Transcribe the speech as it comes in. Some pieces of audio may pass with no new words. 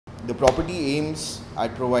The property aims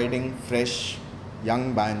at providing fresh,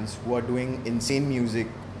 young bands who are doing insane music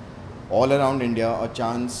all around India a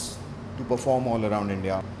chance to perform all around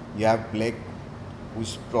India. You have Blek,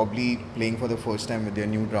 who's probably playing for the first time with their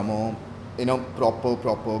new drummer in a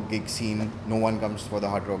proper gig scene. No one comes for the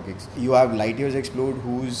hard rock gigs. You have Lightyears Explode,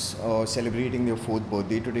 who's celebrating their 4th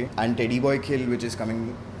birthday today, and Teddy Boy Kill, which is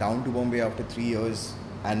coming down to Bombay after 3 years,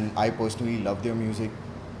 and I personally love their music.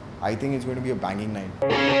 I think it's going to be a banging night.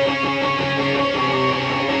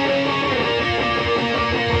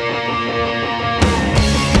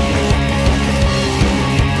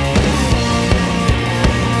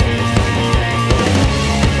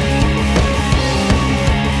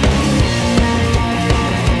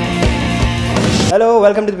 Hello,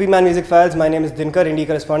 welcome to the VANS Music Files. My name is Dinkar, Indie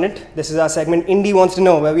correspondent. This is our segment Indie Wants to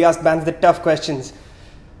Know, where we ask bands the tough questions.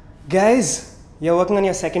 Guys, you're working on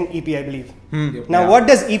your second EP, I believe. Now, what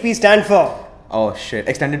does EP stand for? Oh shit,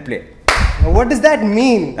 extended play. Now, what does that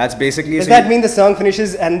mean? That's basically... Does that mean the song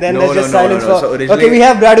finishes and then there's just silence no. for... So originally... Okay, we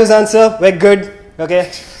have Brado's answer. We're good.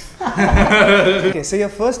 Okay. Okay, so your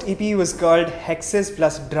first EP was called Hexes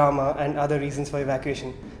plus Drama and Other Reasons for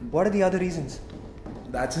Evacuation. What are the other reasons?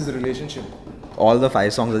 That's his relationship. All the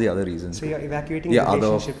 5 songs are the other reasons. So you're evacuating the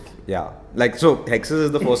relationship. Like, so Hexes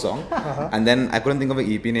is the first song. And then I couldn't think of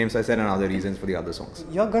an EP name, so I said another reasons for the other songs.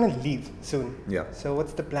 You're gonna leave soon. Yeah. So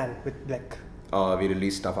what's the plan with Blek? We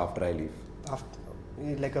release stuff after I leave.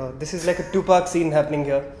 This is like a Tupac scene happening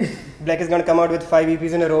here. Blek is gonna come out with 5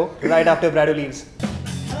 EPs in a row right after Brado leaves.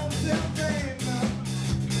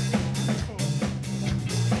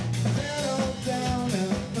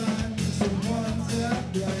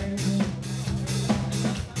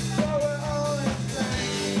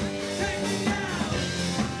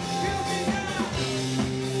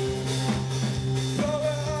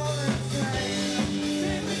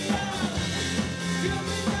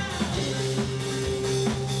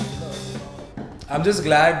 I'm just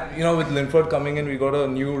glad, with Linford coming in, we got a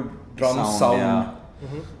new drum sound.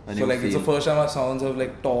 Yeah. So it's the first time our sounds have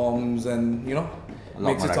like toms and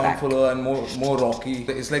makes it sound fuller and more rocky.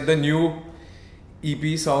 It's like the new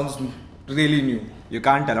EP sounds really new. You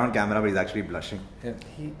can't tell on camera, but he's actually blushing. Yeah.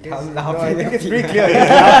 I think it's pretty clear.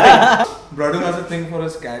 Brado has a thing for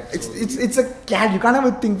his cat. So It's a cat. You can't have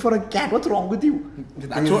a thing for a cat. What's wrong with you?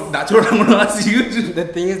 that's what I'm gonna ask you to do. The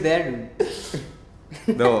thing is there, dude.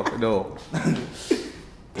 No.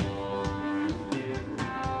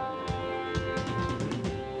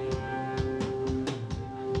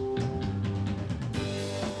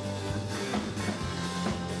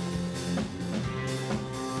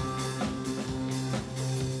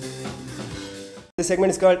 This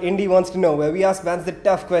segment is called Indie Wants to Know, where we ask bands the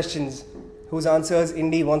tough questions whose answers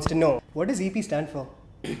Indie wants to know. What does EP stand for?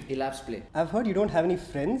 Elapsed play. I've heard you don't have any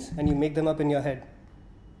friends and you make them up in your head.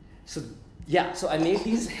 So I made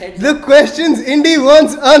these heads. The questions Indie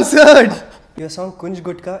wants answered! Your song Kunj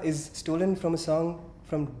Gutka is stolen from a song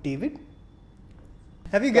from David?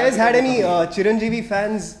 Have you guys had any Chiranjeevi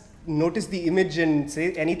fans notice the image and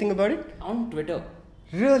say anything about it? On Twitter.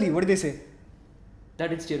 Really? What did they say?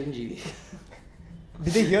 That it's Chiranjeevi.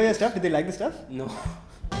 Did they hear your stuff? Did they like the stuff? No.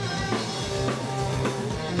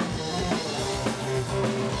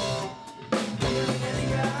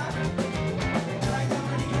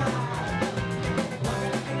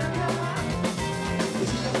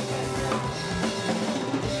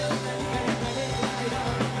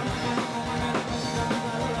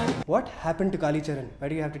 What happened to Kali Charan? Why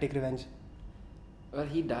do you have to take revenge? Well,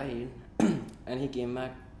 he died and he came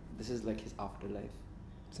back. This is like his afterlife.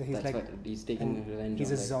 So he's That's why he's taking revenge.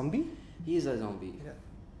 He's a zombie? He is a zombie. Yeah.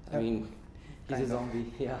 I mean, he's a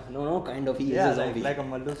zombie. Yeah. No, kind of. He is Yeah, a zombie. like a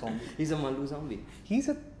Mallu zombie. He's a Mallu zombie. He's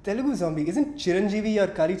a Telugu zombie. Isn't Chiranjeevi your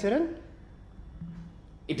Kali Charan?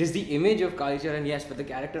 It is the image of Kali Charan, yes, but the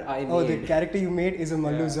character I made. Oh, the character you made is a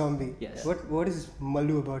Mallu zombie. Yes. What is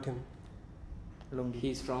Mallu about him?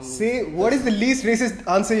 He's from... Say, what is the least racist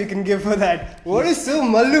answer you can give for that? What is so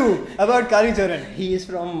Mallu about Kali Charan? He is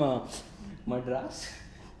from Madras.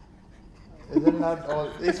 Isn't that all?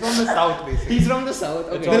 It's from the south, basically. He's from the south.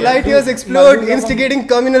 Okay. The Lightyears explode, instigating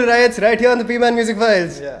communal riots right here on the VANS Music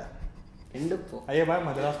Files. Yeah. End up. आइए भाई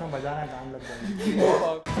मद्रास में बजाना काम लग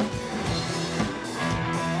जाएगा.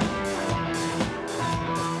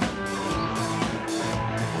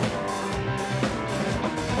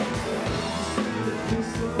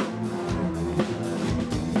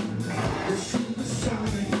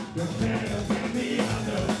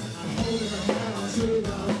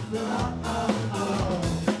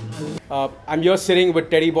 I'm here sitting with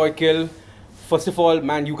Teddy Boy Kill. First of all,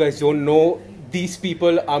 man, you guys don't know, these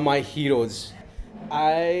people are my heroes.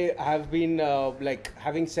 I have been like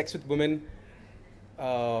having sex with women,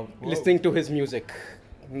 listening to his music.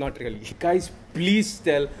 Not really. Guys, please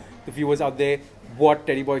tell the viewers out there what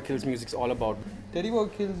Teddy Boy Kills music is all about. Teddy Boy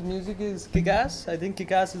Kills music is kick-ass. I think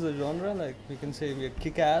kick-ass is a genre. Like we can say we are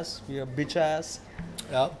kick-ass, we are bitch-ass.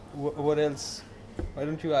 Yeah. What else? Why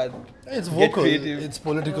don't you add? It's Get vocal, creative. it's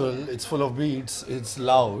political, it's full of beats, it's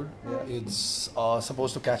loud, it's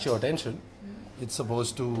supposed to catch your attention, it's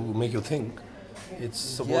supposed to make you think, it's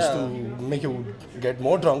supposed to make you get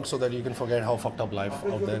more drunk so that you can forget how fucked up life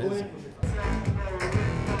out there is.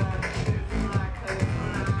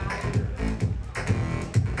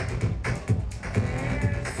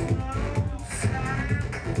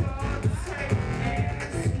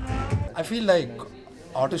 I feel like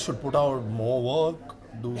artists should put out more work,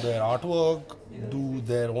 do their artwork, do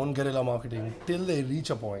their own guerrilla marketing till they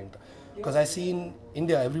reach a point. Because I see in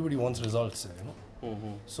India, everybody wants results, you know.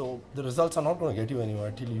 So the results are not going to get you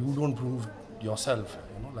anywhere till you don't prove yourself,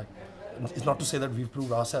 you know. Like, it's not to say that we've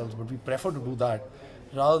proved ourselves, but we prefer to do that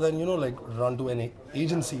rather than, you know, like run to an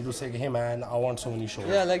agency to say, hey man, I want so many shows.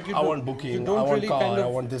 Yeah, like I want booking, you don't I want really car, kind of I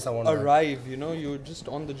want this, I want that. arrive. You know, you're just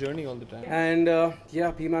on the journey all the time. And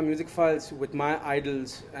yeah, be my music files with my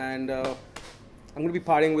idols, and I'm gonna be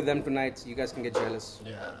partying with them tonight, so you guys can get jealous.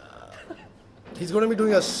 Yeah. He's going to be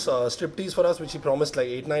doing a striptease for us, which he promised like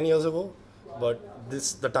 8-9 years ago. But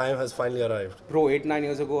the time has finally arrived. Bro, 8-9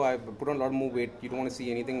 years ago, I put on a lot more weight. You don't want to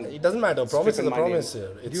see anything. It doesn't matter. Promise is a promise here.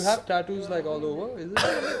 Do you have tattoos like all over? Is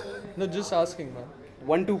it? No, just asking, man.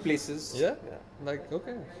 1-2 places. Yeah? Like,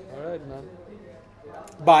 okay. Alright, man.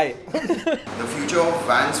 Bye. The future of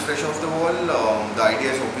VANS fresh off the wall, the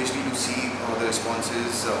idea is obviously to see how the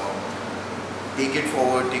responses, take it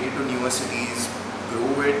forward, take it to newer cities,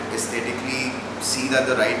 grow it aesthetically, see that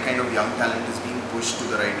the right kind of young talent is being pushed to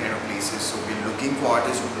the right kind of places. So we're looking for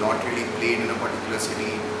artists who've not really played in a particular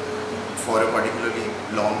city for a particularly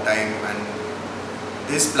long time, and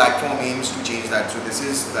this platform aims to change that. So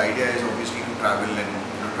the idea is obviously to travel and,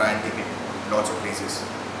 you know, try and take it lots of places.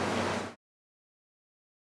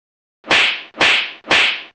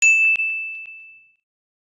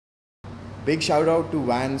 Big shout out to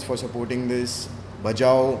VANS for supporting this,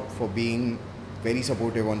 Bajao for being very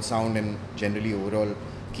supportive on sound and generally overall,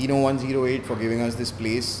 Kino 108 for giving us this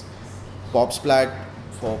place, Popsplat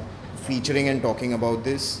for featuring and talking about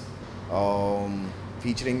this,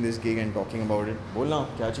 featuring this gig and talking about it. Bolna,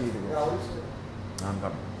 kya chahiye? I'm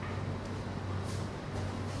coming.